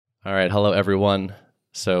All right. Hello, everyone.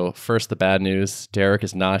 So first, the bad news. Derek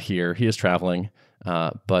is not here. He is traveling.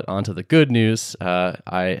 But on to the good news.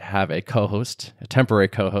 I have a co-host, a temporary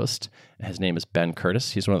co-host. His name is Ben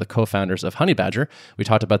Curtis. He's one of the co-founders of Honeybadger. We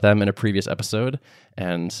talked about them in a previous episode,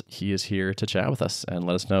 and he is here to chat with us and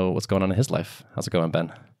let us know what's going on in his life. How's it going,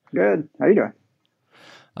 Ben? Good. How you doing?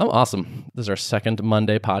 I'm awesome. This is our second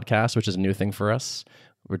Monday podcast, which is a new thing for us.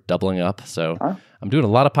 We're doubling up. So I'm doing a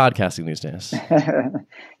lot of podcasting these days.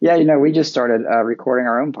 Yeah, we just started recording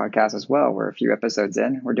our own podcast as well. We're a few episodes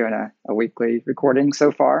in. We're doing a weekly recording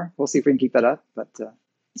so far. We'll see if we can keep that up, but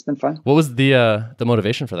it's been fun. What was the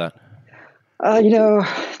motivation for that?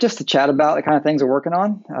 Just to chat about the kind of things we're working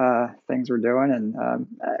on, things we're doing, and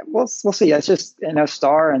we'll see. It's just,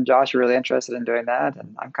 Star and Josh are really interested in doing that,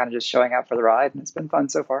 and I'm kind of just showing up for the ride, and it's been fun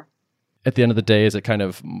so far. At the end of the day, is it kind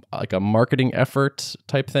of like a marketing effort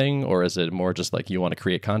type thing, or is it more just like you want to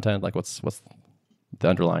create content? Like what's the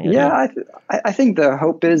underlying idea? Yeah, I think the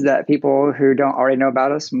hope is that people who don't already know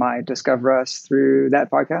about us might discover us through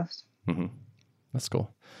that podcast. Mm-hmm. That's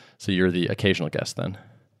cool. So you're the occasional guest then?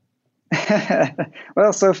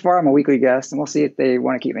 Well, so far I'm a weekly guest, and we'll see if they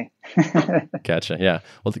want to keep me. Gotcha. Yeah.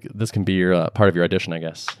 Well, this can be your part of your audition, I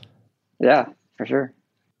guess. Yeah, for sure.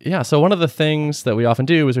 Yeah. So one of the things that we often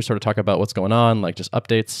do is we sort of talk about what's going on, like just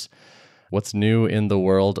updates, what's new in the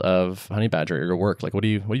world of Honeybadger, your work. Like what have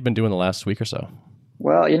you been doing the last week or so?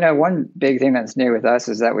 Well, one big thing that's new with us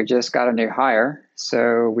is that we just got a new hire.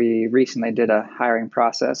 So we recently did a hiring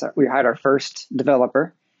process. We hired our first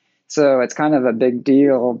developer. So it's kind of a big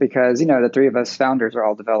deal because, the three of us founders are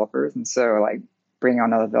all developers. And so like bringing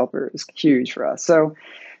on another developer is huge for us. So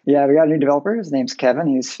yeah, we got a new developer. His name's Kevin.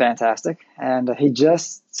 He's fantastic. And he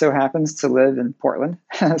just so happens to live in Portland.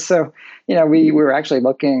 So, we were actually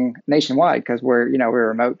looking nationwide because we're a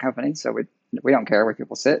remote company. So we don't care where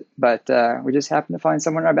people sit, but we just happened to find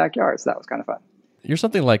someone in our backyard. So that was kind of fun. You're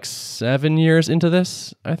something like 7 years into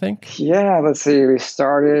this, I think. Yeah, let's see. We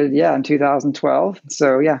started, in 2012.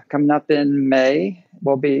 So coming up in May,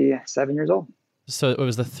 we'll be 7 years old. So it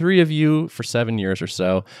was the three of you for 7 years or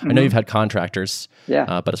so. Mm-hmm. I know you've had contractors,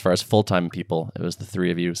 but as far as full-time people, it was the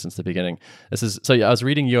three of you since the beginning. I was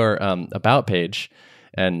reading your About page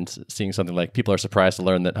and seeing something like people are surprised to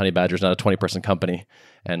learn that Honeybadger is not a 20-person company.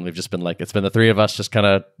 And we've just been like, it's been the three of us just kind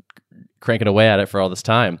of cranking away at it for all this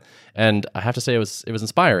time. And I have to say it was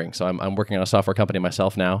inspiring. So I'm working on a software company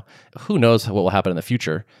myself now. Who knows what will happen in the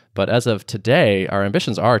future? But as of today, our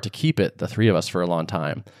ambitions are to keep it the three of us for a long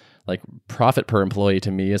time. Like profit per employee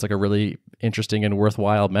to me is like a really interesting and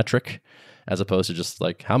worthwhile metric, as opposed to just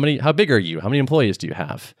like how big are you? How many employees do you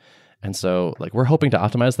have? And so like we're hoping to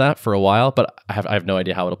optimize that for a while, but I have no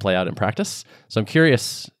idea how it'll play out in practice. So I'm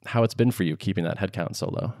curious how it's been for you keeping that headcount so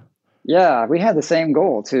low. Yeah, we had the same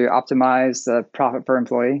goal to optimize the profit per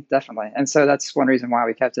employee, definitely. And so that's one reason why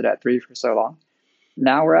we kept it at 3 for so long.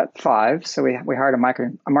 Now we're at 5. So we hired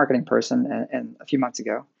a marketing person a few months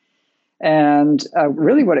ago. And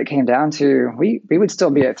really what it came down to, we would still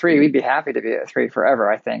be at 3. We'd be happy to be at 3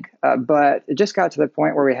 forever, I think. But it just got to the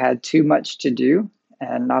point where we had too much to do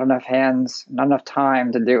and not enough hands, not enough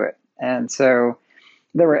time to do it. And so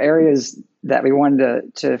there were areas that we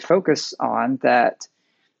wanted to focus on that,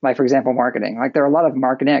 like, for example, marketing. Like there are a lot of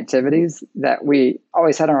marketing activities that we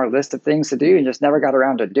always had on our list of things to do and just never got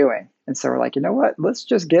around to doing. And so we're like, you know what, let's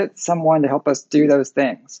just get someone to help us do those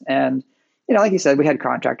things. And like you said, we had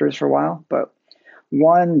contractors for a while, but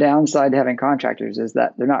one downside to having contractors is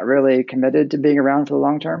that they're not really committed to being around for the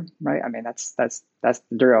long term, right? I mean, that's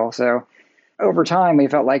the drill. So over time, we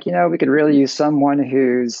felt like, we could really use someone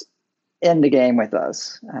who's in the game with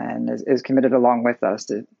us and is committed along with us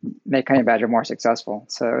to make Honeybadger more successful.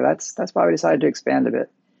 So that's why we decided to expand a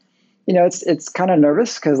bit. It's kind of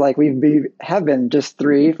nervous because like we have been just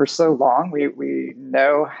 3 for so long. We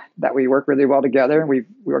know that we work really well together. We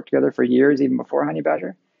worked together for years, even before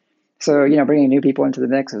Honeybadger. So, bringing new people into the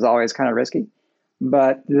mix is always kind of risky.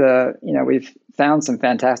 But we've found some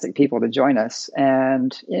fantastic people to join us.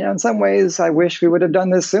 And, in some ways, I wish we would have done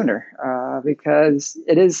this sooner because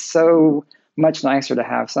it is so much nicer to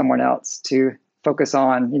have someone else to focus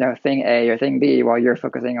on, thing A or thing B while you're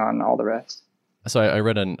focusing on all the rest. So I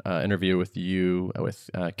read an interview with you with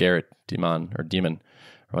Garrett Demon or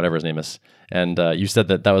whatever his name is. And you said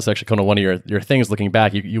that was actually kind of one of your things looking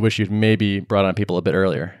back. You wish you'd maybe brought on people a bit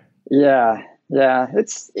earlier. Yeah.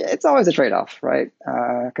 It's always a trade-off, right?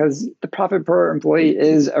 Because the profit per employee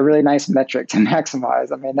is a really nice metric to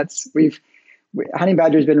maximize. I mean,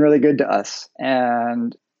 Honeybadger's been really good to us.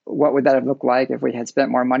 And what would that have looked like if we had spent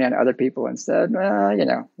more money on other people instead?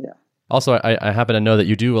 Yeah. Also, I happen to know that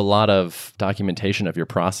you do a lot of documentation of your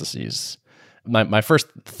processes. my first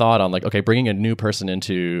thought on like, okay, bringing a new person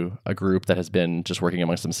into a group that has been just working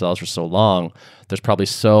amongst themselves for so long, there's probably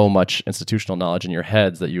so much institutional knowledge in your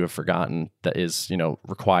heads that you have forgotten that is,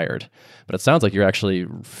 required. But it sounds like you're actually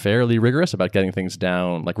fairly rigorous about getting things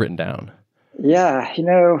down, like written down. Yeah.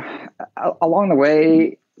 Along the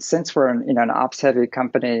way, since we're an ops heavy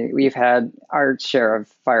company, we've had our share of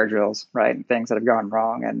fire drills, right? And things that have gone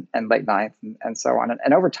wrong and late nights and so on.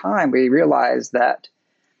 And over time, we realized that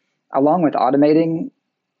along with automating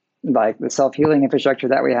like the self-healing infrastructure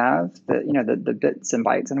that we have, the bits and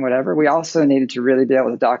bytes and whatever, we also needed to really be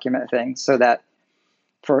able to document things so that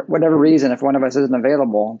for whatever reason, if one of us isn't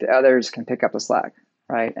available, the others can pick up the slack,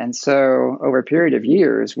 right? And so over a period of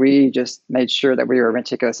years, we just made sure that we were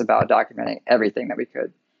meticulous about documenting everything that we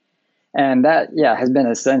could. And that, has been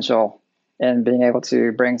essential in being able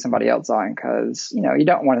to bring somebody else on because, you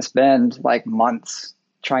don't want to spend like months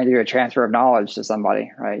trying to do a transfer of knowledge to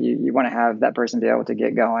somebody, right? You want to have that person be able to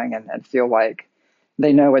get going and feel like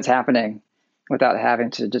they know what's happening without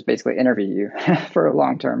having to just basically interview you for a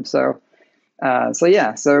long term. So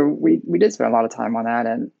we did spend a lot of time on that,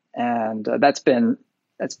 and that's been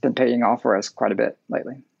paying off for us quite a bit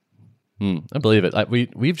lately. I believe it.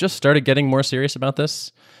 We've just started getting more serious about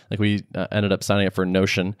this. Like we ended up signing up for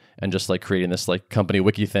Notion and just like creating this like company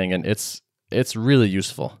wiki thing, and it's really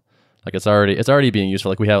useful. Like it's already being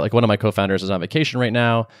useful. Like we have like one of my co-founders is on vacation right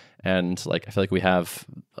now, and like I feel like we have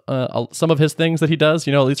some of his things that he does,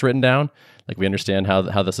 at least written down. Like we understand how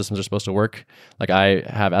the systems are supposed to work. Like I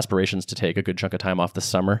have aspirations to take a good chunk of time off this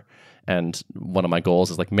summer, and one of my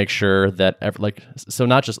goals is like make sure that so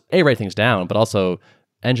not just write things down, but also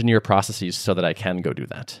engineer processes so that I can go do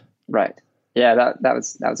that. Right. Yeah, that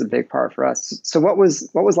was a big part for us. So what was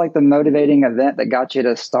like the motivating event that got you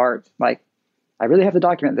to start like, I really have to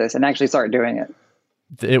document this and actually start doing it?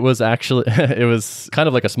 It was kind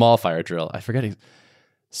of like a small fire drill. I forget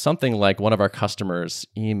something like one of our customers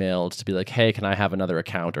emailed to be like, hey, can I have another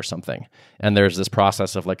account or something? And there's this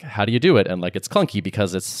process of like, how do you do it? And like, it's clunky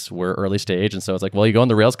because we're early stage. And so it's like, well, you go in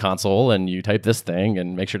the Rails console and you type this thing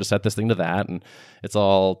and make sure to set this thing to that. And it's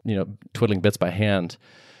all, twiddling bits by hand.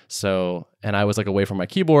 So, and I was like away from my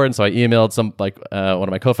keyboard. And so I emailed one of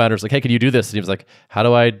my co-founders like, hey, can you do this? And he was like, how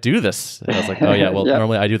do I do this? And I was like, oh yeah, well,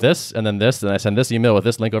 normally I do this and then this, and I send this email with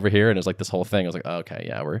this link over here. And it was like this whole thing. I was like, oh, okay,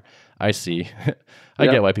 yeah, I see. I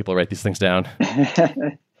get why people write these things down.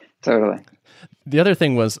 Totally. The other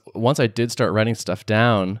thing was once I did start writing stuff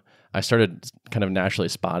down, I started kind of naturally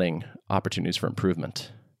spotting opportunities for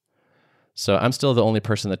improvement. So I'm still the only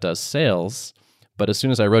person that does sales. But as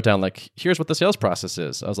soon as I wrote down, like, here's what the sales process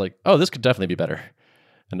is, I was like, oh, this could definitely be better.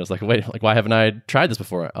 And I was like, wait, like, why haven't I tried this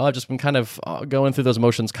before? Oh, I've just been kind of going through those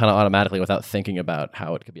motions kind of automatically without thinking about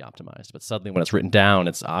how it could be optimized. But suddenly when it's written down,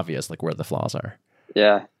 it's obvious like where the flaws are.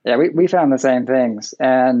 Yeah. We found the same things.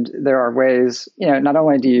 And there are ways, not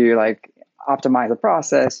only do you like optimize the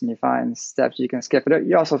process and you find steps you can skip it,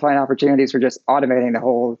 you also find opportunities for just automating the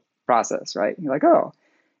whole process, right? And you're like, oh,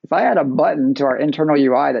 if I add a button to our internal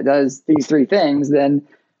UI that does these three things, then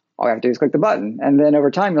all I have to do is click the button. And then over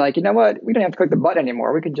time, you're like, you know what? We don't have to click the button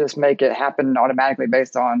anymore. We can just make it happen automatically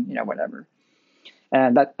based on, whatever.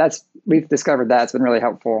 And we've discovered that's been really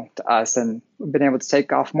helpful to us. And we've been able to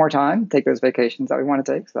take off more time, take those vacations that we want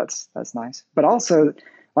to take. So that's nice. But also,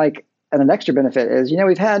 like, and an extra benefit is,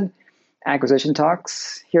 we've had acquisition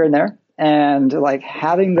talks here and there. And like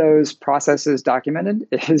having those processes documented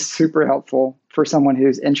is super helpful for someone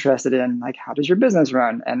who's interested in like, how does your business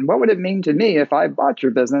run? And what would it mean to me if I bought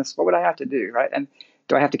your business? What would I have to do? Right. And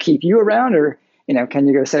do I have to keep you around or, can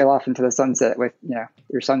you go sail off into the sunset with,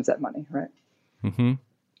 your sunset money? Right. Mm-hmm.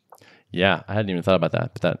 Yeah. I hadn't even thought about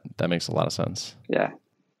that, but that makes a lot of sense. Yeah.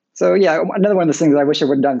 So yeah, another one of those things I wish I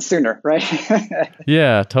would have done sooner. Right.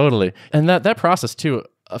 Yeah, totally. And that process too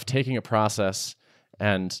of taking a process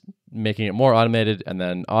and making it more automated and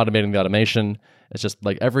then automating the automation. It's just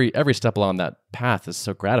like every step along that path is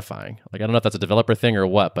so gratifying. Like, I don't know if that's a developer thing or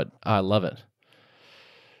what, but I love it.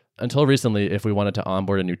 Until recently, if we wanted to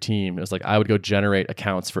onboard a new team, it was like I would go generate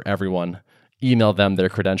accounts for everyone, email them their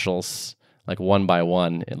credentials like one by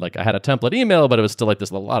one. And like I had a template email, but it was still like this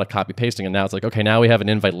a lot of copy pasting. And now it's like, okay, now we have an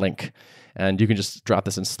invite link and you can just drop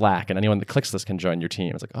this in Slack and anyone that clicks this can join your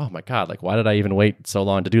team. It's like, oh my God, like why did I even wait so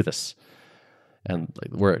long to do this? And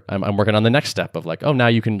like I'm working on the next step of like, oh, now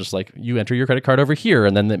you can just like, you enter your credit card over here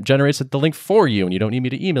and then it generates the link for you and you don't need me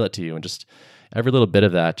to email it to you. And just every little bit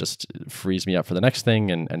of that just frees me up for the next thing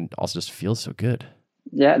and also just feels so good.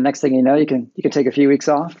 Yeah. Next thing you know, you can take a few weeks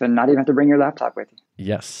off and not even have to bring your laptop with you.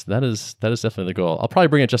 Yes, that is definitely the goal. I'll probably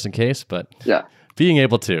bring it just in case, but yeah, being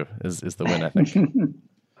able to is the win, I think.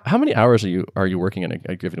 How many hours are you working in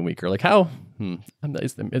a given week, or like how?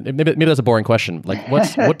 Maybe that's a boring question. Like,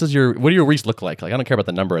 what do your weeks look like? Like, I don't care about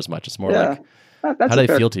the number as much. It's more like, how do they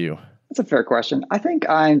feel to you? That's a fair question. I think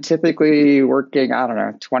I'm typically working, I don't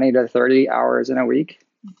know, 20 to 30 hours in a week,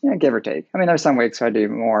 give or take. I mean, there's some weeks I do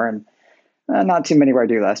more, and not too many where I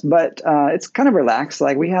do less, but it's kind of relaxed.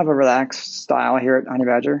 Like, we have a relaxed style here at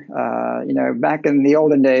Honeybadger. Back in the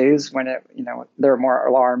olden days when there were more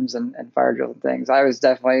alarms and fire drills and things, I was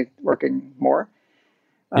definitely working more.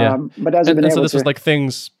 Yeah. But as we've been able so this was like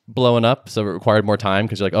things blowing up, so it required more time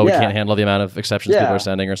because you're like, we can't handle the amount of exceptions people are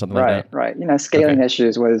sending or something like that. Right. Scaling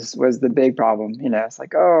issues was the big problem. It's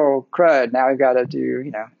like, oh, crud, now we've got to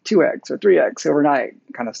do, 2x or 3x overnight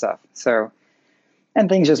kind of stuff. So, and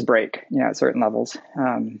things just break, at certain levels.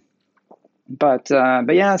 But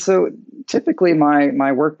yeah, so typically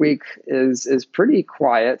my work week is pretty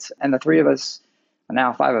quiet, and the three of us,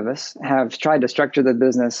 now 5 of us, have tried to structure the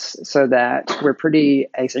business so that we're pretty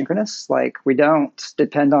asynchronous. Like, we don't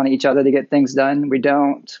depend on each other to get things done. We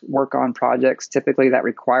don't work on projects typically that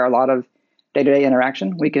require a lot of day-to-day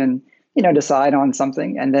interaction. We can, decide on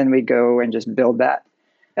something and then we go and just build that.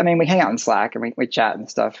 I mean, we hang out in Slack and we chat and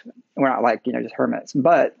stuff. We're not like, just hermits,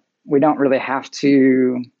 but we don't really have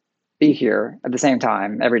to be here at the same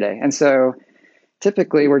time every day. And so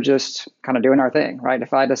typically we're just kind of doing our thing, right?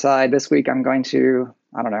 If I decide this week I'm going to,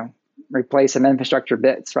 I don't know, replace some infrastructure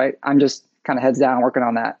bits, right? I'm just kind of heads down working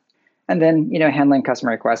on that. And then, handling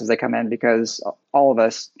customer requests as they come in, because all of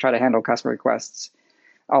us try to handle customer requests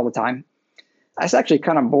all the time. That's actually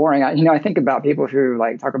kind of boring. I think about people who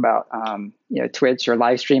talk about, Twitch or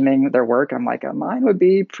live streaming their work. I'm like, mine would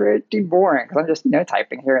be pretty boring because I'm just,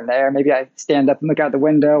 typing here and there. Maybe I stand up and look out the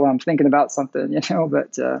window when I'm thinking about something,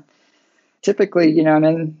 but typically,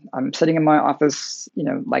 I'm sitting in my office,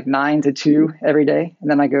 like 9 to 2 every day. And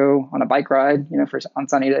then I go on a bike ride, on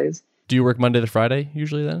sunny days. Do you work Monday to Friday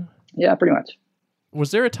usually then? Yeah, pretty much.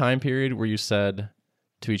 Was there a time period where you said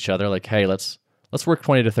to each other, like, hey, let's work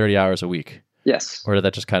 20 to 30 hours a week? Yes. Or did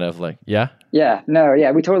that just kind of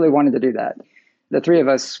Yeah, we totally wanted to do that. The three of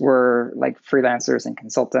us were like freelancers and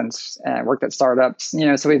consultants and worked at startups,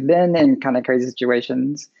 so we've been in kind of crazy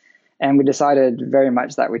situations, and we decided very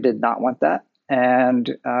much that we did not want that.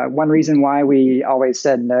 And one reason why we always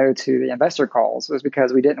said no to the investor calls was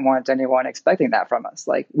because we didn't want anyone expecting that from us.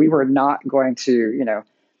 Like, we were not going to,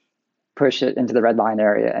 push it into the red line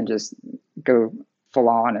area and just go full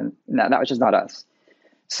on. And that was just not us.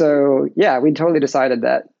 So yeah, we totally decided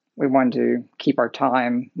that we wanted to keep our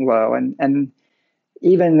time low. And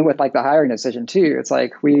even with like the hiring decision too, it's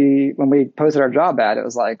like when we posted our job ad, it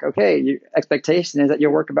was like, okay, expectation is that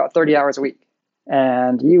you'll work about 30 hours a week.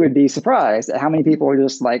 And you would be surprised at how many people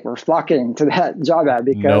were flocking to that job ad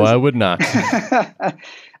because no, I would not.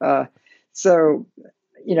 So,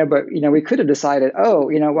 we could have decided, oh,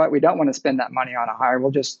 you know what, we don't want to spend that money on a hire.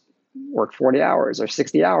 We'll just work 40 hours or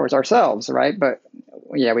 60 hours ourselves, right? But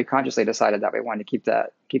yeah, we consciously decided that we wanted to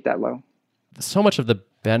keep that low. So much of the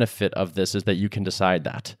benefit of this is that you can decide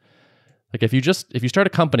that. Like, if you start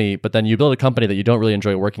a company, but then you build a company that you don't really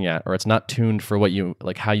enjoy working at, or it's not tuned for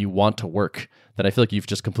how you want to work, then I feel like you've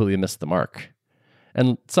just completely missed the mark.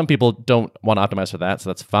 And some people don't want to optimize for that, so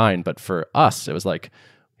that's fine. But for us, it was like,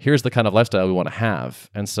 here's the kind of lifestyle we want to have.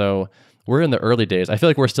 And so we're in the early days. I feel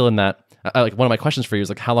like we're still in that. Like, one of my questions for you is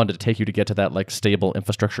like, how long did it take you to get to that like stable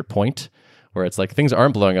infrastructure point where it's like things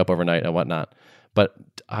aren't blowing up overnight and whatnot? But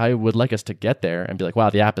I would like us to get there and be like, wow,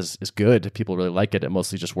 the app is good. People really like it. It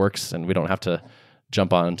mostly just works, and we don't have to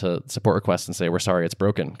jump on to support requests and say, we're sorry, it's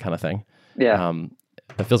broken kind of thing. Yeah.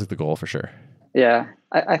 That feels like the goal for sure. Yeah.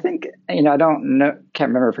 I think, I don't know, can't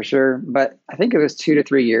remember for sure, but I think it was 2 to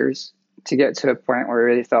 3 years to get to a point where it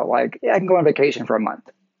really felt like, yeah, I can go on vacation for a month.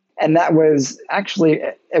 And that was actually,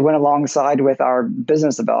 it went alongside with our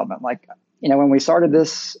business development. Like, when we started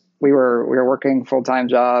this, we were working full-time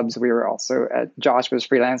jobs. We were also Josh was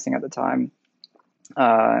freelancing at the time.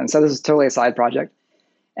 And so this is totally a side project.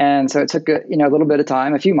 And so it took a little bit of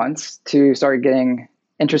time, a few months, to start getting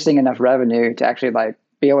interesting enough revenue to actually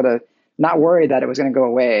be able to not worry that it was going to go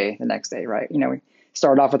away the next day, right? We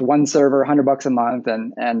started off with one server, $100 a month.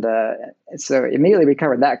 And so immediately we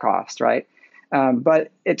covered that cost, right?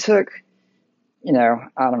 But it took, I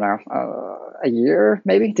don't know, a year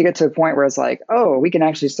maybe to get to a point where it's like, oh, we can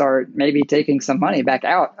actually start maybe taking some money back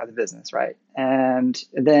out of the business, right? And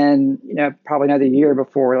then, probably another year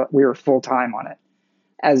before we were full time on it.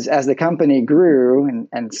 As the company grew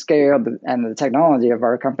and scaled, and the technology of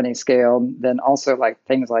our company scaled, then also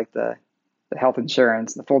things like the health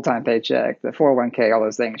insurance, the full-time paycheck, the 401k, all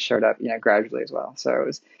those things showed up, gradually as well. So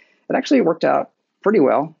it actually worked out pretty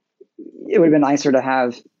well. It would have been nicer to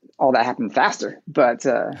have all that happened faster, but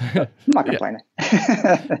I'm not complaining.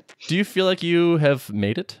 Do you feel like you have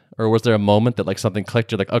made it? Or was there a moment that like something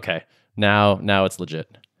clicked? You're like, okay, now it's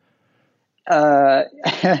legit.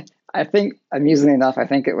 I think, amusingly enough, I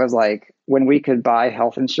think it was like when we could buy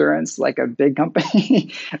health insurance, like a big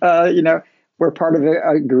company, we're part of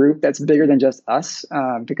a group that's bigger than just us.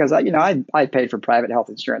 Because I paid for private health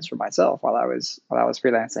insurance for myself while I was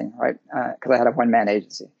freelancing, right? Because I had a one-man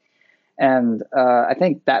agency. And I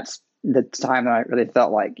think that's the time that I really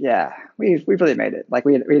felt like, yeah, we've really made it. Like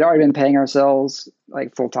we'd already been paying ourselves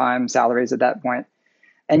like full-time salaries at that point.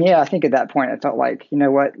 And yeah, I think at that point, it felt like, you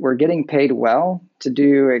know what, we're getting paid well to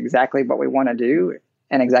do exactly what we want to do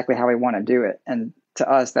and exactly how we want to do it. And to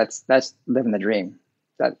us, that's living the dream.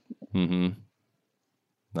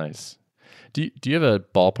 Nice. Do you have a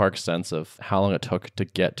ballpark sense of how long it took to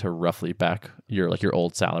get to roughly back your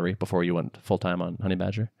old salary before you went full-time on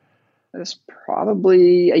Honeybadger? It was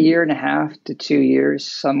probably 1.5 to 2 years,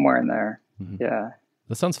 somewhere in there. Mm-hmm. Yeah.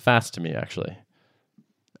 That sounds fast to me, actually.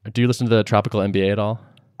 Do you listen to the Tropical MBA at all?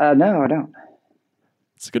 No, I don't.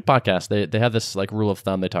 It's a good podcast. They have this like rule of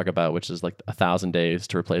thumb they talk about, which is like 1,000 days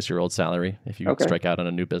to replace your old salary if you strike out on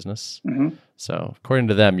a new business. Mm-hmm. So according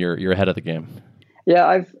to them, you're ahead of the game.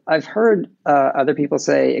 Yeah, I've heard other people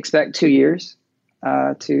say expect 2 years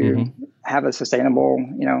to have a sustainable,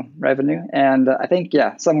 revenue, and I think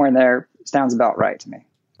somewhere in there sounds about right to me.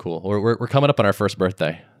 Cool. We're coming up on our first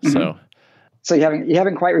birthday, so you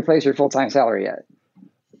haven't quite replaced your full-time salary yet.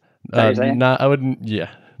 I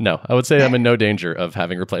would say I'm in no danger of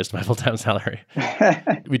having replaced my full-time salary.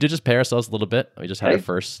 We did just pay ourselves a little bit. We just had our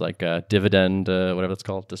first dividend, whatever it's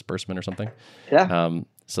called, disbursement or something. Yeah.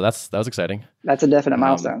 So that was exciting. That's a definite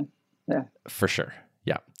milestone. Yeah. For sure.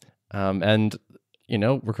 Yeah. And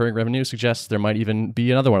recurring revenue suggests there might even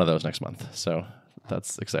be another one of those next month. So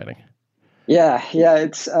that's exciting. Yeah.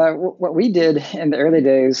 It's what we did in the early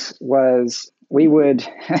days was we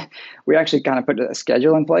actually kind of put a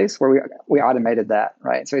schedule in place where we automated that,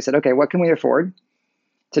 right? So we said, okay, what can we afford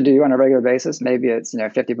to do on a regular basis? Maybe it's,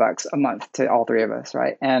 $50 a month to all three of us,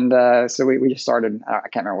 right? And so we just started, I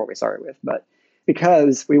can't remember what we started with, but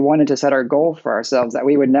because we wanted to set our goal for ourselves that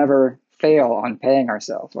we would never fail on paying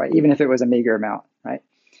ourselves, right? Even if it was a meager amount, right?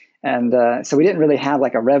 And so we didn't really have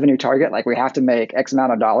like a revenue target, like we have to make X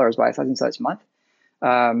amount of dollars by such and such month.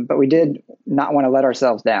 But we did not want to let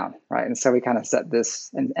ourselves down, right? And so we kind of set this,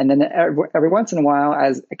 and then every once in a while,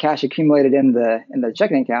 as cash accumulated in the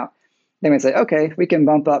checking account, then we'd say, okay, we can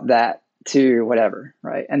bump up that to whatever,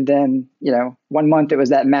 right? And then 1 month it was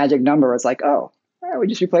that magic number. It's like, oh, we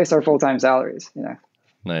just replaced our full-time salaries,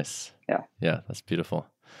 Nice. Yeah, that's beautiful.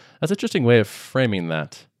 That's an interesting way of framing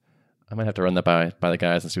that. I might have to run that by the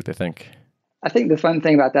guys and see what they think. I think the fun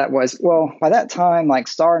thing about that was, well, by that time, like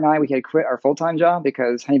Star and I, we had quit our full-time job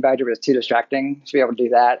because Honeybadger was too distracting to be able to do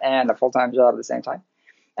that and a full-time job at the same time.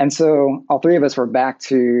 And so all three of us were back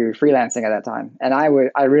to freelancing at that time. And I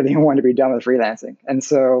really wanted to be done with freelancing. And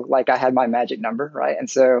so like I had my magic number, right? And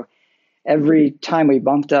so every time we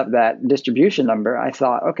bumped up that distribution number, I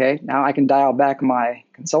thought, okay, now I can dial back my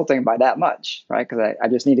consulting by that much, right? Because I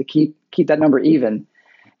just need to keep that number even.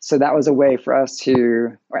 So that was a way for us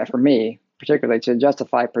to, or for me, particularly to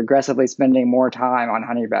justify progressively spending more time on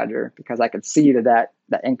Honeybadger because I could see that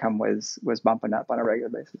income was bumping up on a regular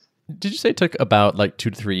basis. Did you say it took about like 2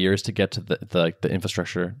 to 3 years to get to the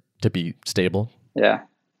infrastructure to be stable? Yeah,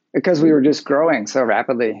 because we were just growing so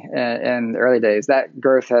rapidly in the early days. That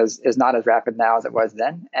growth is not as rapid now as it was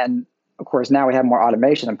then. And of course, now we have more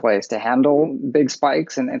automation in place to handle big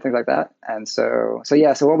spikes and things like that. And so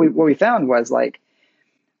what we found was like,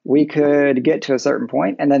 we could get to a certain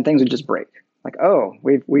point and then things would just break. Like, oh,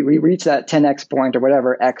 we reached that 10x point or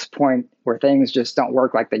whatever X point where things just don't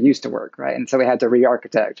work like they used to work, right? And so we had to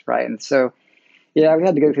re-architect, right? And so, we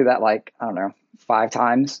had to go through that 5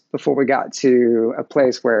 times before we got to a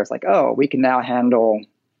place where it's like, oh, we can now handle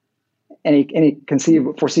any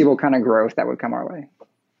foreseeable kind of growth that would come our way.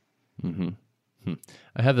 Mm-hmm.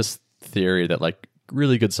 I have this theory that like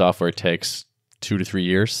really good software takes 2 to 3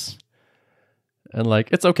 years. And like,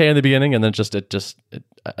 it's okay in the beginning. And then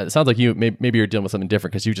it sounds like maybe you're dealing with something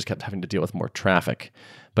different because you just kept having to deal with more traffic.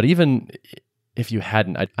 But even if you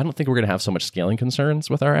hadn't, I don't think we're going to have so much scaling concerns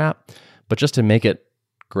with our app, but just to make it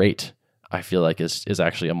great, I feel like is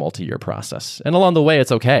actually a multi-year process. And along the way,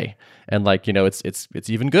 it's okay. And like, it's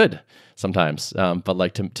even good sometimes. But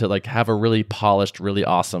like to like have a really polished, really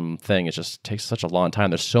awesome thing, it just takes such a long time.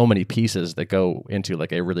 There's so many pieces that go into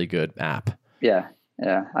like a really good app. Yeah.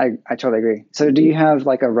 Yeah, I totally agree. So do you have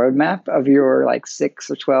like a roadmap of your like 6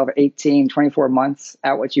 or 12, 18, 24 months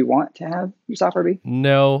out what you want to have your software be?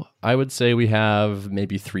 No, I would say we have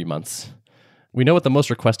maybe 3 months. We know what the most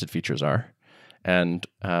requested features are, and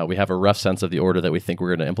we have a rough sense of the order that we think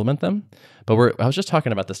we're going to implement them. But I was just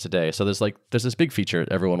talking about this today. So there's this big feature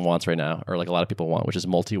everyone wants right now, or like a lot of people want, which is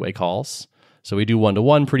multi-way calls. So we do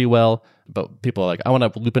one-to-one pretty well, but people are like, I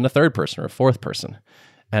want to loop in a third person or a fourth person.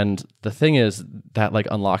 And the thing is that like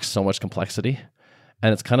unlocks so much complexity,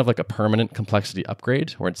 and it's kind of like a permanent complexity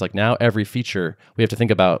upgrade where it's like now every feature we have to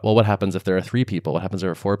think about, well, what happens if there are 3 people? What happens if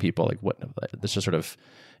there are 4 people? Like what, this just sort of,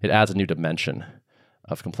 it adds a new dimension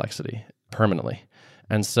of complexity permanently.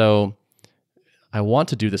 And so I want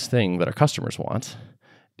to do this thing that our customers want.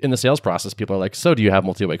 In the sales process, people are like, so do you have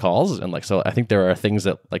multi-way calls? And like, so I think there are things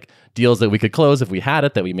that like deals that we could close if we had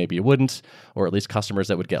it that we maybe wouldn't, or at least customers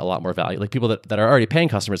that would get a lot more value. Like people that are already paying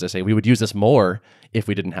customers, they say we would use this more if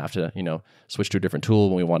we didn't have to, switch to a different tool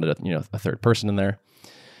when we wanted a third person in there.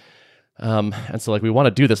 And so like we want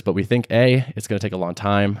to do this, but we think A, it's going to take a long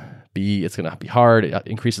time. B, it's going to be hard. It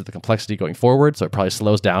increases the complexity going forward. So it probably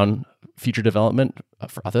slows down feature development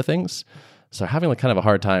for other things. So having like kind of a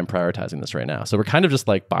hard time prioritizing this right now. So we're kind of just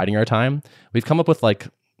like biding our time. We've come up with like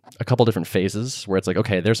a couple different phases where it's like,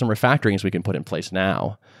 okay, there's some refactorings we can put in place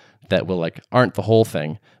now that will like aren't the whole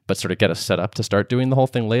thing, but sort of get us set up to start doing the whole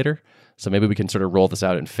thing later. So maybe we can sort of roll this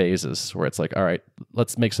out in phases where it's like, all right,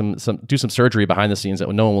 let's make do some surgery behind the scenes that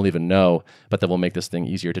no one will even know, but that will make this thing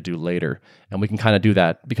easier to do later. And we can kind of do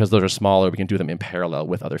that because those are smaller. We can do them in parallel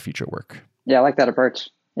with other feature work. Yeah, I like that approach.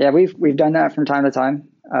 Yeah, we've done that from time to time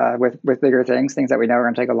with bigger things that we know are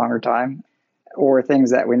going to take a longer time, or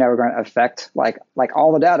things that we know are going to affect like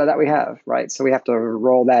all the data that we have, right? So we have to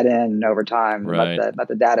roll that in over time, right. let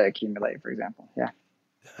the data accumulate, for example. Yeah,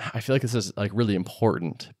 I feel like this is like really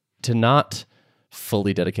important to not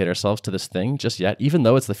fully dedicate ourselves to this thing just yet, even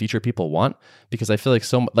though it's the feature people want, because I feel like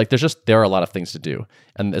there are a lot of things to do.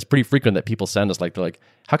 And it's pretty frequent that people send us like, they're like,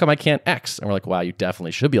 how come I can't X? And we're like, wow, you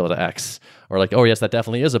definitely should be able to X. Or like, oh yes, that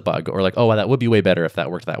definitely is a bug. Or like, oh, wow, that would be way better if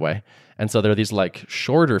that worked that way. And so there are these like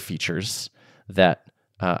shorter features that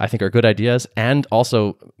I think are good ideas and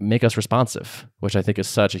also make us responsive, which I think is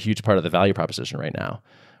such a huge part of the value proposition right now.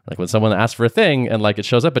 Like when someone asks for a thing and like it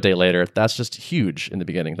shows up a day later, that's just huge in the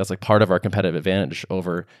beginning. That's like part of our competitive advantage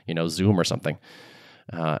over, Zoom or something.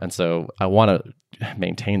 And so I want to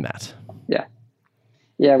maintain that. Yeah.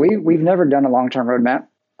 Yeah. We've never done a long-term roadmap.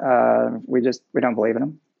 We don't believe in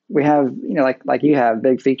them. We have, like you have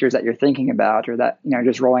big features that you're thinking about, or that,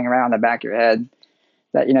 just rolling around in the back of your head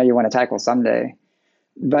that, you want to tackle someday.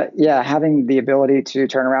 But yeah, having the ability to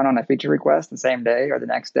turn around on a feature request the same day or the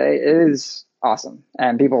next day is awesome,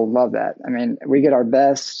 and people love that. I mean, we get our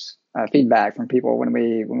best feedback from people when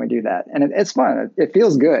we do that, and it's fun. It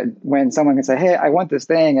feels good when someone can say, "Hey, I want this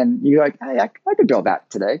thing," and you're like, "Hey, I could build that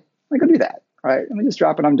today. I could do that, right? Let me just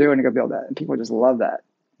drop what I'm doing and go build that." And people just love that.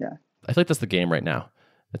 Yeah, I feel like that's the game right now.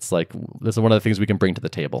 It's like this is one of the things we can bring to the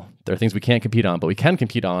table. There are things we can't compete on, but we can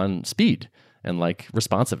compete on speed and like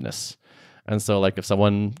responsiveness. And so like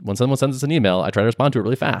when someone sends us an email, I try to respond to it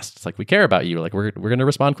really fast. It's like, we care about you. Like we're going to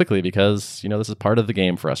respond quickly because, this is part of the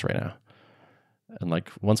game for us right now. And like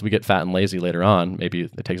once we get fat and lazy later on, maybe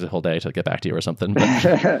it takes a whole day to get back to you or something.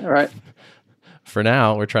 But right. For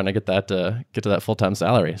now, we're trying to get to that full-time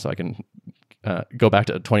salary so I can go back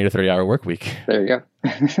to a 20 to 30 hour work week. There you go.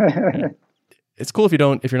 Yeah. It's cool if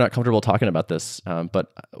you're not comfortable talking about this.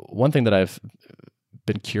 But one thing that I've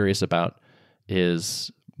been curious about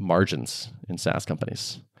is margins in SaaS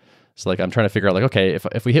companies. So like I'm trying to figure out like, okay,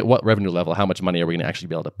 if we hit what revenue level, how much money are we going to actually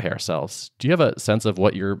be able to pay ourselves? Do you have a sense of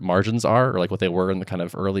what your margins are, or like what they were in the kind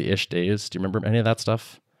of early-ish days? Do you remember any of that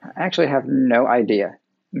stuff? I actually have no idea. I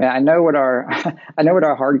mean, I know what our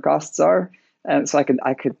hard costs are, and so I could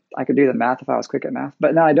do the math if I was quick at math.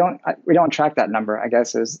 But no, I don't. We don't track that number, I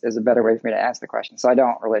guess is a better way for me to answer the question. So I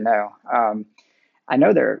don't really know. I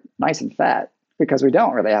know they're nice and fat, because we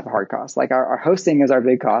don't really have a hard cost. Like our hosting is our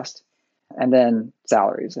big cost, and then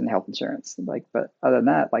salaries and health insurance. Like, but other than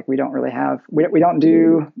that, like we don't really have, we don't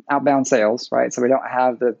do outbound sales, right? So we don't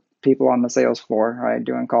have the people on the sales floor, right,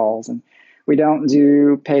 doing calls, and we don't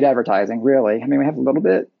do paid advertising really. I mean, we have a little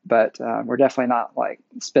bit, but we're definitely not like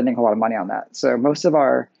spending a lot of money on that. So most of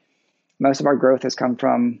our growth has come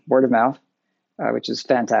from word of mouth, which is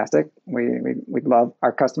fantastic. We love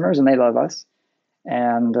our customers and they love us.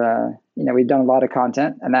 And, we've done a lot of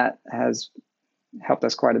content, and that has helped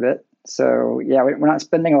us quite a bit. So yeah, we're not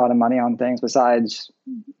spending a lot of money on things besides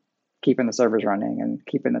keeping the servers running and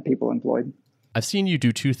keeping the people employed. I've seen you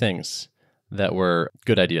do 2 things that were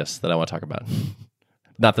good ideas that I want to talk about.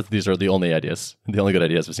 not that these are the only good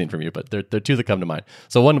ideas I've seen from you, but they're two that come to mind.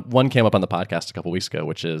 So one came up on the podcast a couple weeks ago,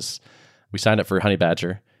 which is we signed up for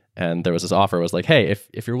Honeybadger, and there was this offer. It was like, hey,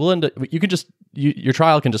 if you're willing to, you can just your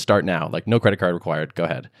trial can just start now. Like no credit card required. Go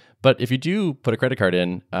ahead. But if you do put a credit card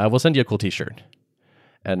in, we'll send you a cool T-shirt.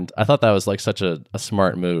 And I thought that was like such a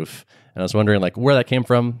smart move. And I was wondering like where that came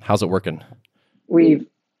from. How's it working? We've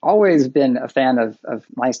always been a fan of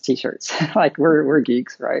nice T-shirts. Like we're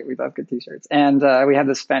geeks, right? We love good T-shirts. And we have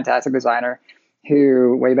this fantastic designer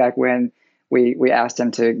who way back when we asked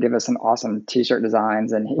him to give us some awesome T-shirt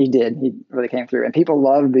designs, and he did. He really came through. And people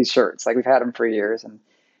love these shirts. Like we've had them for years, and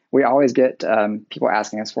we always get people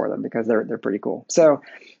asking us for them because they're pretty cool. So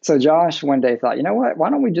Josh one day thought, you know what? Why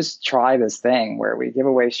don't we just try this thing where we give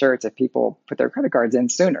away shirts if people put their credit cards in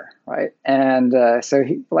sooner, right? And so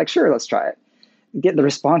he like, sure, let's try it. The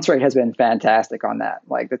response rate has been fantastic on that.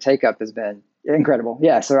 Like the take up has been incredible.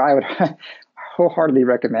 Yeah, so I would wholeheartedly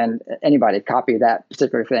recommend anybody copy that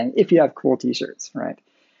particular thing if you have cool T-shirts, right?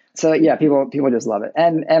 So yeah, people just love it.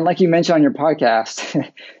 And like you mentioned on your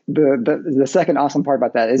podcast, the second awesome part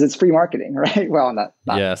about that is it's free marketing, right? Well, not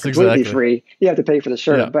yes, completely exactly. free. You have to pay for the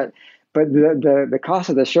shirt, but the cost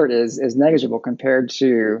of the shirt is negligible compared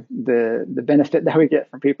to the benefit that we get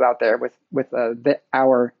from people out there with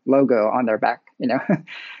our logo on their back,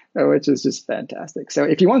 which is just fantastic. So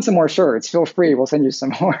if you want some more shirts, feel free. We'll send you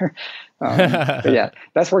some more. But yeah,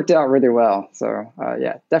 that's worked out really well. So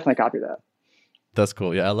yeah, definitely copy that. That's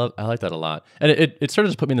cool. Yeah, I like that a lot. And it sort of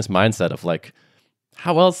just put me in this mindset of like,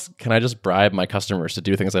 how else can I just bribe my customers to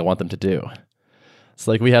do things I want them to do? It's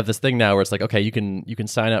like we have this thing now where it's like, okay, you can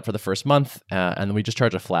sign up for the first month, and then we just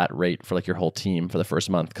charge a flat rate for like your whole team for the first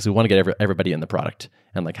month because we want to get everybody in the product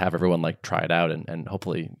and like have everyone like try it out and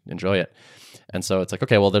hopefully enjoy it. And so it's like,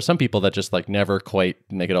 okay, well, there's some people that just like never quite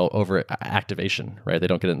make it over activation, right? They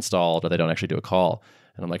don't get it installed or they don't actually do a call.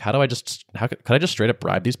 And I'm like, could I just straight up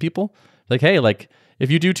bribe these people? Like, hey, like if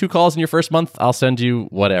you do 2 calls in your first month, I'll send you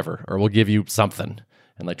whatever, or we'll give you something,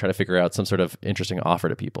 and like try to figure out some sort of interesting offer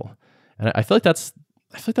to people. And I feel like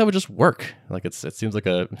that would just work. Like it seems like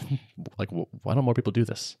like why don't more people do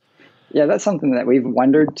this? Yeah, that's something that we've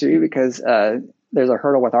wondered too, because there's a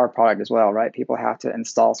hurdle with our product as well, right? People have to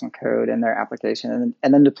install some code in their application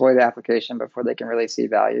and then deploy the application before they can really see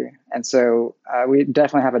value. And so we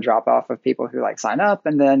definitely have a drop off of people who like sign up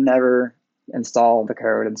and then never install the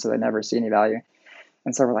code, and so they never see any value.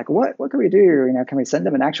 And so we're like, what can we do? Can we send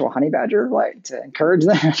them an actual Honeybadger like to encourage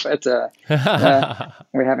them? But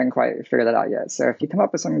we haven't quite figured that out yet. So if you come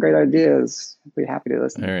up with some great ideas, we'd be happy to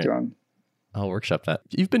listen to them. I'll workshop that.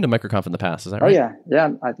 You've been to MicroConf in the past, is that right? Oh yeah,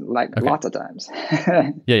 lots of times.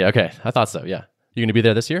 Yeah, okay. I thought so. Yeah, you gonna be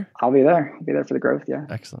there this year? I'll be there. I'll be there for the growth. Yeah.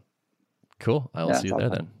 Excellent. Cool. I will see you there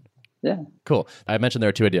then. Yeah. Cool. I mentioned there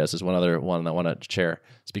are 2 ideas. There's one other one I want to share.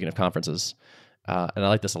 Speaking of conferences, and I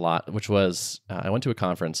like this a lot, which was I went to a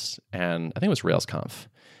conference, and I think it was RailsConf,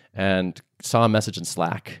 and saw a message in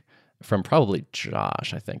Slack from probably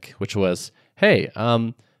Josh, I think, which was, hey,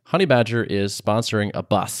 Honeybadger is sponsoring a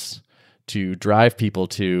bus to drive people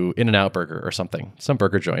to In-N-Out Burger or something, some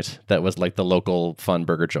burger joint that was like the local fun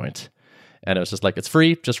burger joint. And it was just like, it's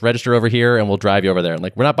free, just register over here and we'll drive you over there. And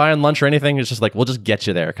like, we're not buying lunch or anything. It's just like, we'll just get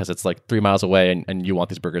you there because it's like 3 miles away and you want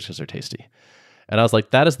these burgers because they're tasty. And I was like,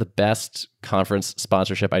 that is the best conference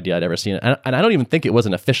sponsorship idea I'd ever seen. And I don't even think it was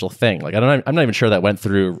an official thing. Like, I'm not even sure that went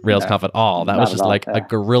through RailsConf at all. That was just like a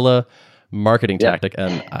guerrilla marketing tactic.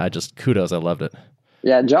 And kudos, I loved it.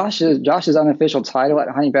 Yeah, Josh's unofficial title at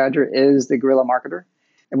Honeybadger is the guerrilla marketer.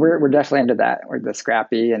 And we're definitely into that. We're the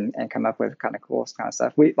scrappy and come up with kind of cool kind of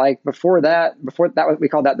stuff. We like before that we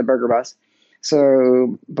called that the burger bus.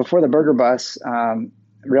 So before the burger bus,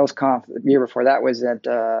 RailsConf the year before that was at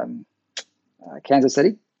Kansas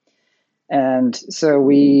City. And so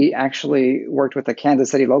we actually worked with a Kansas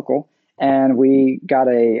City local, and we got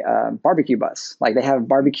a barbecue bus. Like they have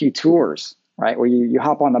barbecue tours, right? Where you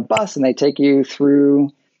hop on the bus and they take you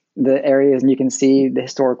through the areas and you can see the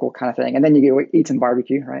historical kind of thing. And then you go eat some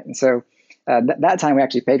barbecue, right? And so that time we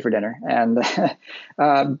actually paid for dinner. And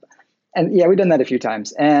and yeah, we've done that a few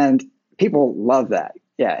times. And people love that.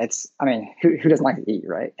 Yeah, who doesn't like to eat,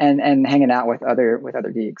 right? And hanging out with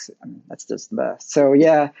other geeks. That's just the best. So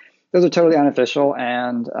yeah, those are totally unofficial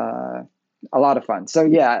and a lot of fun. So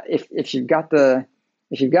yeah, if you've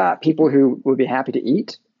got people who would be happy to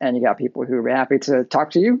eat and you got people who would be happy to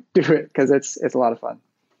talk to you, do it because it's a lot of fun.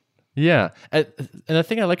 Yeah. And the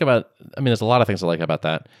thing I like there's a lot of things I like about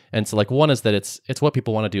that. And so like one is that it's what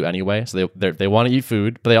people want to do anyway. So they want to eat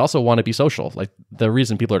food, but they also want to be social. Like the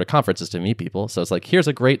reason people are at a conference is to meet people. So it's like, here's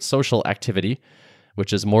a great social activity,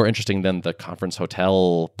 which is more interesting than the conference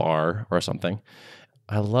hotel bar or something.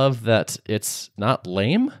 I love that it's not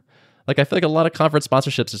lame. Like, I feel like a lot of conference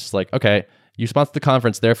sponsorships is just like, okay, you sponsor the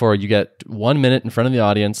conference, therefore you get 1 minute in front of the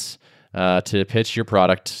audience to pitch your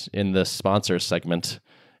product in the sponsor segment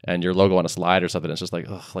and your logo on a slide or something. It's just like,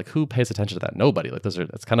 ugh, like who pays attention to that? Nobody. Like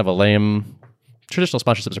it's kind of a lame. Traditional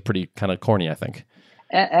sponsorships are pretty kind of corny, I think.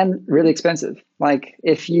 And really expensive. Like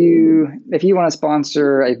if you want to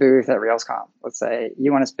sponsor a booth at RailsConf, let's say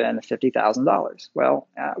you want to spend $50,000. Well,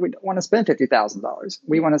 we don't want to spend $50,000.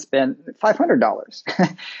 We want to spend $500,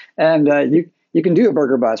 and you can do a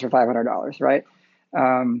burger buzz for $500, right?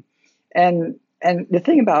 And the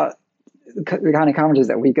thing about the kind of conferences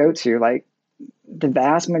that we go to, like the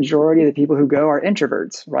vast majority of the people who go are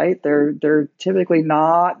introverts, right? They're typically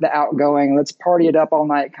not the outgoing, let's party it up all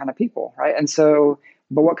night kind of people, right? And so,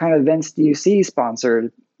 but what kind of events do you see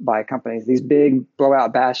sponsored by companies? These big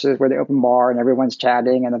blowout bashes where they open bar and everyone's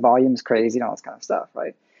chatting and the volume's crazy and all this kind of stuff,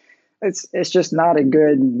 right? It's just not a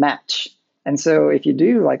good match. And so if you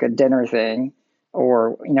do like a dinner thing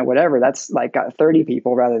or, whatever, that's like got 30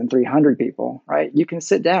 people rather than 300 people, right? You can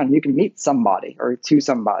sit down, you can meet somebody or two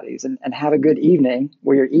somebodies and have a good evening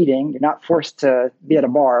where you're eating. You're not forced to be at a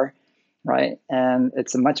bar, right? And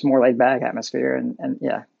it's a much more laid back atmosphere. And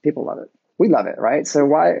yeah, people love it. We love it, right? So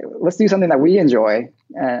let's do something that we enjoy.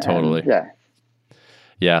 Totally. Yeah.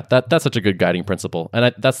 Yeah, that's such a good guiding principle.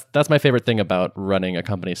 And that's my favorite thing about running a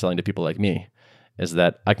company selling to people like me, is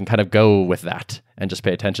that I can kind of go with that and just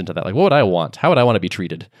pay attention to that. Like, what would I want? How would I want to be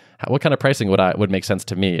treated? What kind of pricing would make sense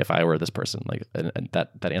to me if I were this person? Like, and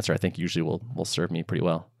that answer I think usually will serve me pretty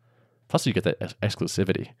well. Plus, you get that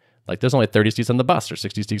exclusivity. Like, there's only 30 seats on the bus or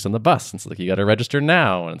 60 seats on the bus. And it's like, you got to register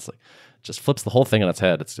now. And it's like, just flips the whole thing on its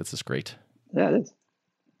head. It's just great. Yeah, it is.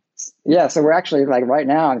 Yeah, so we're actually like right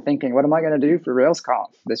now I'm thinking, what am I going to do for RailsConf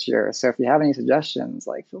this year? So if you have any suggestions,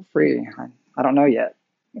 like feel free. I don't know yet.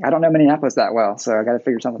 I don't know Minneapolis that well, so I got to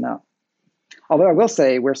figure something out. Although I will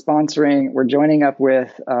say we're joining up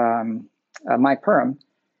with Mike Perham,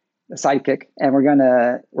 the Sidekick, and we're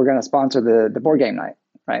gonna sponsor the board game night,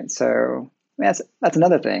 right? So I mean, that's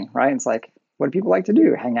another thing, right? It's like, what do people like to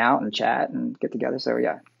do? Hang out and chat and get together. So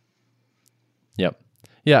yeah. Yep.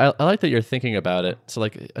 Yeah, I like that you're thinking about it. So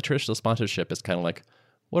like a traditional sponsorship is kind of like,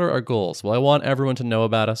 what are our goals? Well, I want everyone to know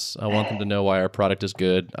about us. I want them to know why our product is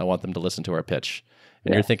good. I want them to listen to our pitch.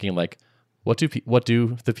 And you're thinking like, what do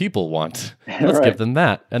the people want? Let's give them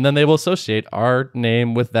that. And then they will associate our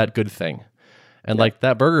name with that good thing. And like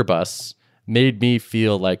that burger bus made me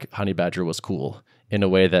feel like Honeybadger was cool in a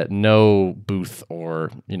way that no booth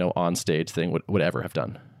or, on stage thing would ever have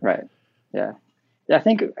done. Right. Yeah. Yeah,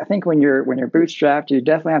 I think when you're bootstrapped, you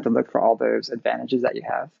definitely have to look for all those advantages that you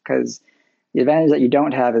have, because the advantage that you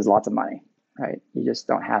don't have is lots of money, right? You just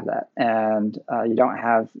don't have that, and you don't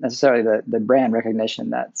have necessarily the brand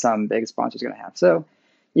recognition that some big sponsors are going to have. So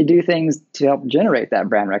you do things to help generate that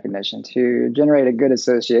brand recognition, to generate a good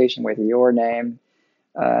association with your name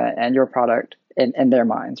and your product in their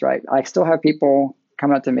minds, right? I still have people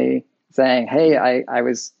come up to me saying, "Hey,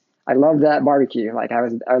 I love that barbecue. Like I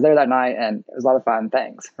was there that night and it was a lot of fun.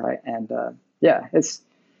 Thanks." Right. And it's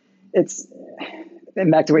and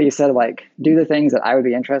back to what you said, like do the things that I would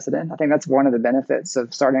be interested in. I think that's one of the benefits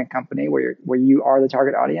of starting a company where you are the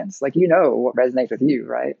target audience. Like, what resonates with you,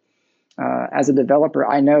 right? As a developer,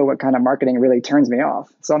 I know what kind of marketing really turns me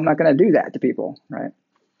off. So I'm not going to do that to people. Right.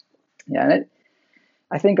 Yeah. And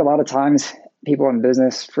I think a lot of times people in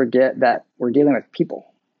business forget that we're dealing with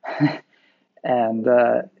people and,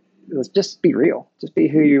 let's just be real, just be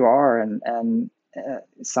who you are. And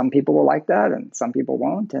some people will like that and some people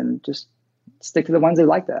won't, and just stick to the ones that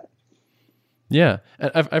like that. Yeah.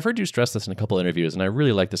 I've heard you stress this in a couple of interviews, and I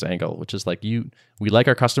really like this angle, which is like we like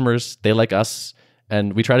our customers, they like us,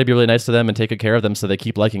 and we try to be really nice to them and take good care of them so they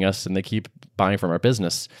keep liking us and they keep buying from our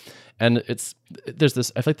business. And I feel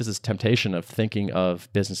like there's this temptation of thinking of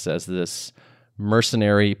business as this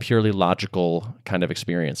mercenary, purely logical kind of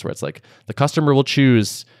experience where it's like the customer will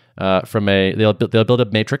choose they'll build a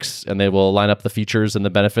matrix and they will line up the features and the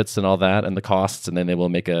benefits and all that and the costs, and then they will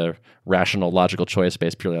make a rational, logical choice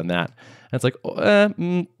based purely on that. And it's like,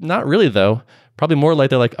 not really though. Probably more like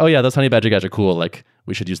they're like, oh yeah, those Honeybadger guys are cool. Like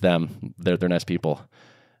we should use them. They're nice people.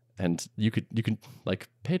 And you can like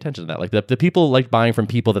pay attention to that. Like the people like buying from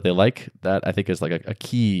people that they like. That I think is like a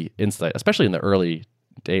key insight, especially in the early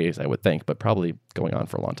days, I would think, but probably going on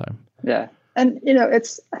for a long time. Yeah. And,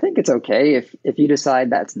 I think it's okay if you decide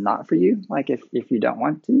that's not for you. Like if you don't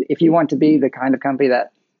want to, if you want to be the kind of company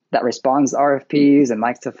that responds to RFPs and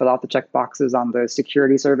likes to fill out the check boxes on those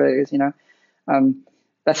security surveys,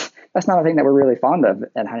 that's not a thing that we're really fond of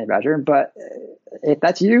at Honeybadger. But if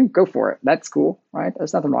that's you, go for it. That's cool, right?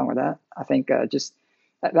 There's nothing wrong with that. I think just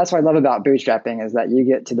that's what I love about bootstrapping is that you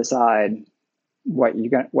get to decide what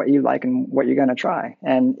you like and what you're going to try.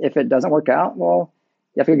 And if it doesn't work out, well,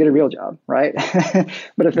 you have to go get a real job, right?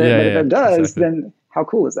 But if it does, exactly. Then how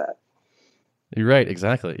cool is that? You're right.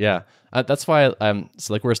 Exactly. Yeah. That's why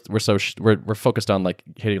so like we're focused on like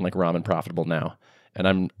hitting like ramen profitable now.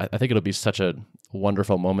 And I think it'll be such a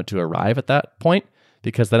wonderful moment to arrive at that point,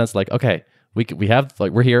 because then it's like, okay, we have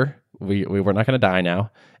like, we're here. We're not going to die now.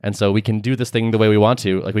 And so we can do this thing the way we want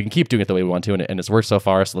to, like we can keep doing it the way we want to. And it's worked so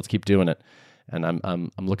far. So let's keep doing it. And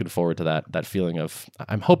I'm looking forward to that feeling of,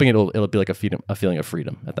 I'm hoping it'll be like a feeling of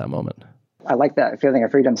freedom at that moment. I like that feeling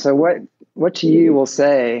of freedom. So what to you will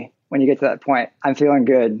say when you get to that point, I'm feeling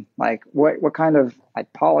good? Like what kind of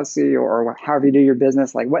like policy or however you do your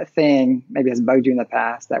business, like what thing maybe has bugged you in the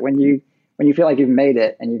past that when you feel like you've made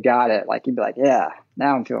it and you got it, like you'd be like, yeah,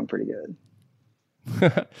 now I'm feeling pretty good.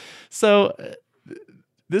 So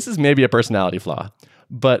this is maybe a personality flaw,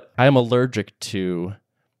 but I'm allergic to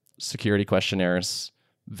security questionnaires,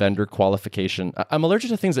 vendor qualification. I'm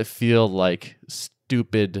allergic to things that feel like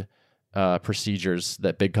stupid procedures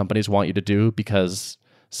that big companies want you to do because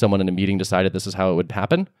someone in a meeting decided this is how it would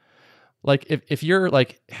happen. Like if you're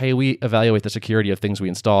like, hey, we evaluate the security of things we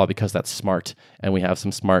install because that's smart and we have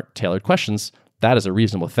some smart tailored questions, that is a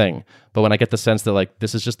reasonable thing. But when I get the sense that like,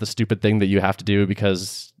 this is just the stupid thing that you have to do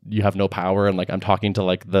because you have no power, and like I'm talking to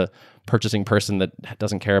like the purchasing person that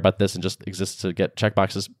doesn't care about this and just exists to get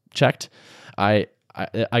checkboxes checked, I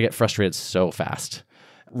get frustrated so fast.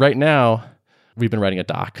 Right now, we've been writing a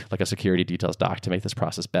doc, like a security details doc, to make this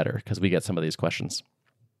process better because we get some of these questions.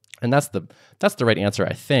 And that's the right answer,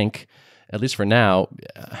 I think, at least for now.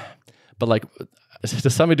 But like to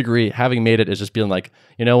some degree, having made it is just being like,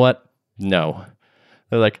 you know what? No.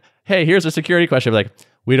 They're like, hey, here's a security question. We're like,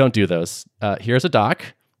 we don't do those. Here's a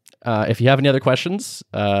doc. If you have any other questions,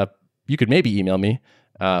 you could maybe email me.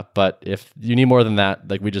 But if you need more than that,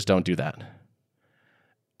 like we just don't do that.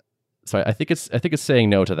 So I think it's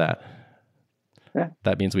saying no to that. Yeah.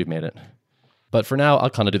 That means we've made it. But for now, I'll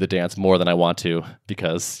kind of do the dance more than I want to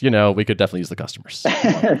because, we could definitely use the customers.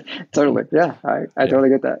 Totally. Yeah, I totally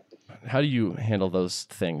get that. How do you handle those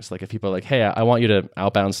things? Like if people are like, hey, I want you to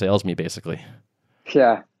outbound sales me, basically.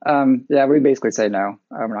 Yeah. We basically say no.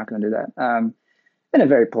 We're not going to do that. In a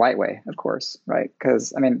very polite way, of course, right?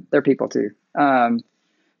 Because, they're people too.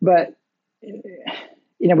 But,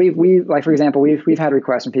 we like, for example, we've had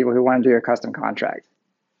requests from people who want to do a custom contract.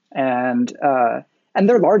 And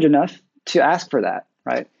they're large enough to ask for that,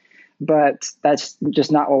 right? But that's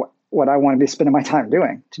just not what I want to be spending my time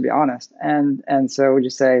doing, to be honest. And so we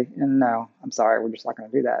just say, no, I'm sorry, we're just not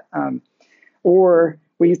going to do that. Or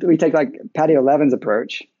we take like Patio Levin's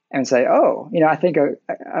approach and say, I think I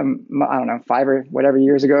don't know, 5 or whatever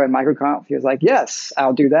years ago at MicroConf, he was like, yes,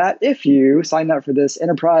 I'll do that if you sign up for this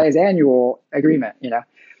enterprise annual agreement,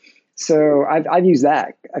 So I've used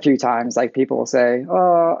that a few times. Like people will say,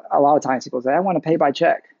 a lot of times people say, I want to pay by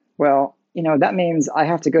check. Well, that means I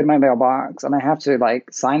have to go to my mailbox and I have to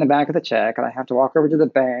like sign the back of the check and I have to walk over to the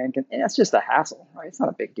bank. And that's just a hassle, right? It's not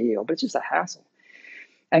a big deal, but it's just a hassle.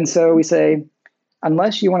 And so we say,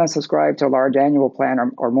 unless you want to subscribe to a large annual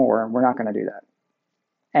plan or more, we're not going to do that.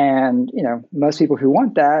 And, most people who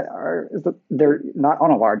want that they're not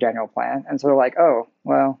on a large annual plan. And so they're like, oh,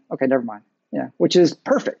 well, okay, never mind. Yeah, which is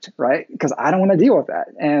perfect, right? Because I don't want to deal with that,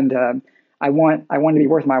 and I want to be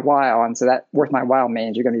worth my while, and so that worth my while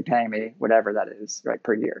means you're going to be paying me whatever that is, right,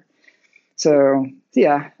 per year. So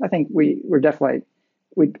yeah, I think we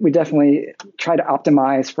definitely try to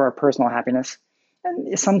optimize for our personal happiness,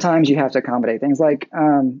 and sometimes you have to accommodate things like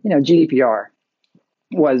GDPR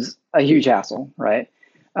was a huge hassle, right?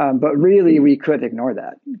 But really, we could ignore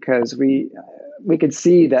that because we could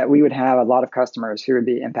see that we would have a lot of customers who would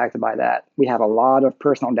be impacted by that. We have a lot of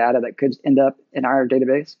personal data that could end up in our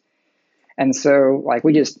database. And so like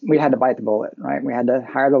we had to bite the bullet, right? We had to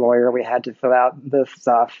hire the lawyer. We had to fill out the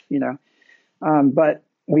stuff, but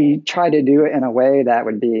we tried to do it in a way that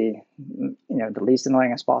would be, the least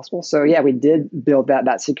annoying as possible. So yeah, we did build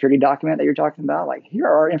that security document that you're talking about. Like, here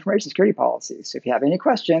are our information security policies. So if you have any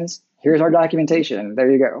questions, here's our documentation. There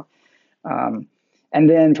you go. And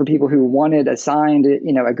then for people who wanted a signed,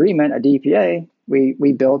 agreement, a DPA,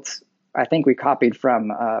 we built, I think we copied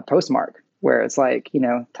from Postmark, where it's like,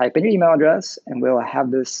 type in your email address and we'll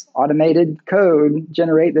have this automated code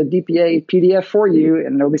generate the DPA PDF for you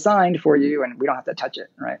and it'll be signed for you and we don't have to touch it,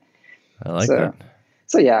 right? I like that.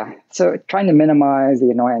 So yeah, so trying to minimize the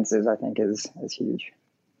annoyances, I think, is huge.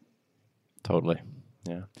 Totally.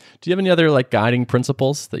 Yeah. Do you have any other like guiding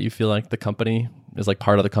principles that you feel like the company is like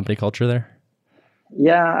part of the company culture there?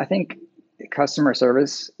 Yeah, I think customer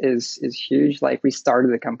service is huge. Like, we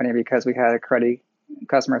started the company because we had a cruddy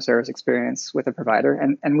customer service experience with a provider,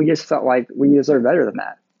 and we just felt like we deserve better than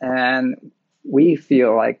that. And we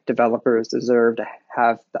feel like developers deserve to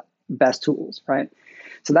have the best tools, right?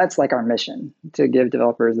 So that's like our mission, to give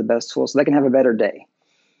developers the best tools so they can have a better day.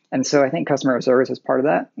 And so I think customer service is part of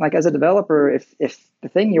that. Like, as a developer, if the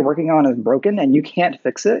thing you're working on is broken and you can't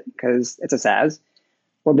fix it because it's a SaaS,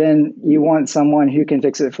 well, then you want someone who can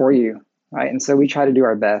fix it for you, right? And so we try to do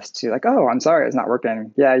our best to, like, oh, I'm sorry, it's not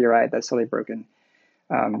working. Yeah, you're right, that's totally broken.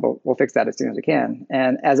 But we'll fix that as soon as we can.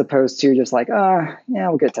 And as opposed to just like, yeah,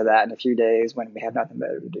 we'll get to that in a few days when we have nothing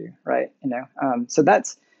better to do, right? So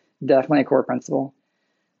that's definitely a core principle.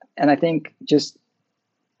 And I think, just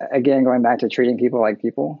again, going back to treating people like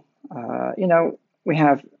people, we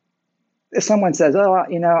have, if someone says, oh,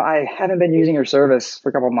 I haven't been using your service for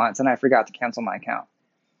a couple of months and I forgot to cancel my account.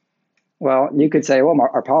 Well, you could say, well,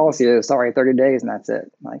 our policy is, sorry, 30 days and that's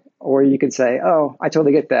it. Like, or you could say, oh, I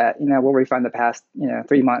totally get that. We'll refund the past,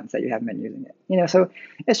 3 months that you haven't been using it. So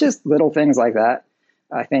it's just little things like that.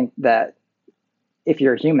 I think that if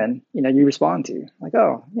you're human, you respond to, like,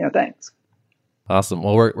 oh, thanks. Awesome.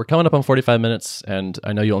 Well, we're coming up on 45 minutes, and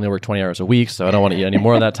I know you only work 20 hours a week, so I don't want to eat any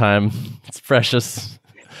more of that time. It's precious.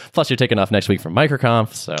 Plus, you're taking off next week from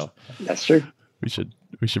MicroConf, so that's true. We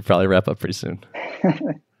should probably wrap up pretty soon.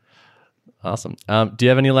 Awesome. Do you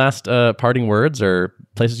have any last parting words or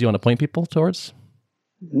places you want to point people towards?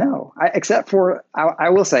 No, except for, I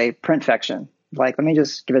will say, Printfection. Like, let me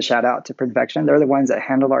just give a shout out to Printfection. They're the ones that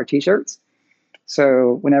handle our t-shirts.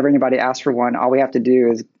 So whenever anybody asks for one, all we have to do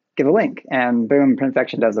is give a link, and boom,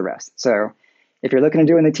 Printfection does the rest. So if you're looking to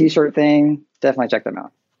doing the t-shirt thing, definitely check them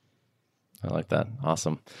out. I like that.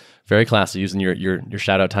 Awesome. Very classy, using your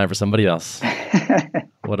shout out time for somebody else.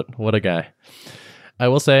 What a guy. I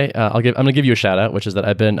will say, I'm going to give you a shout out, which is that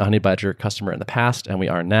I've been a Honeybadger customer in the past, and we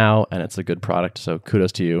are now, and it's a good product. So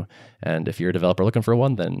kudos to you. And if you're a developer looking for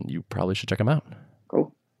one, then you probably should check them out.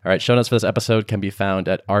 Cool. All right. Show notes for this episode can be found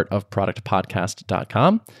at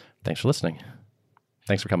artofproductpodcast.com. Thanks for listening.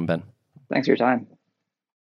 Thanks for coming, Ben. Thanks for your time.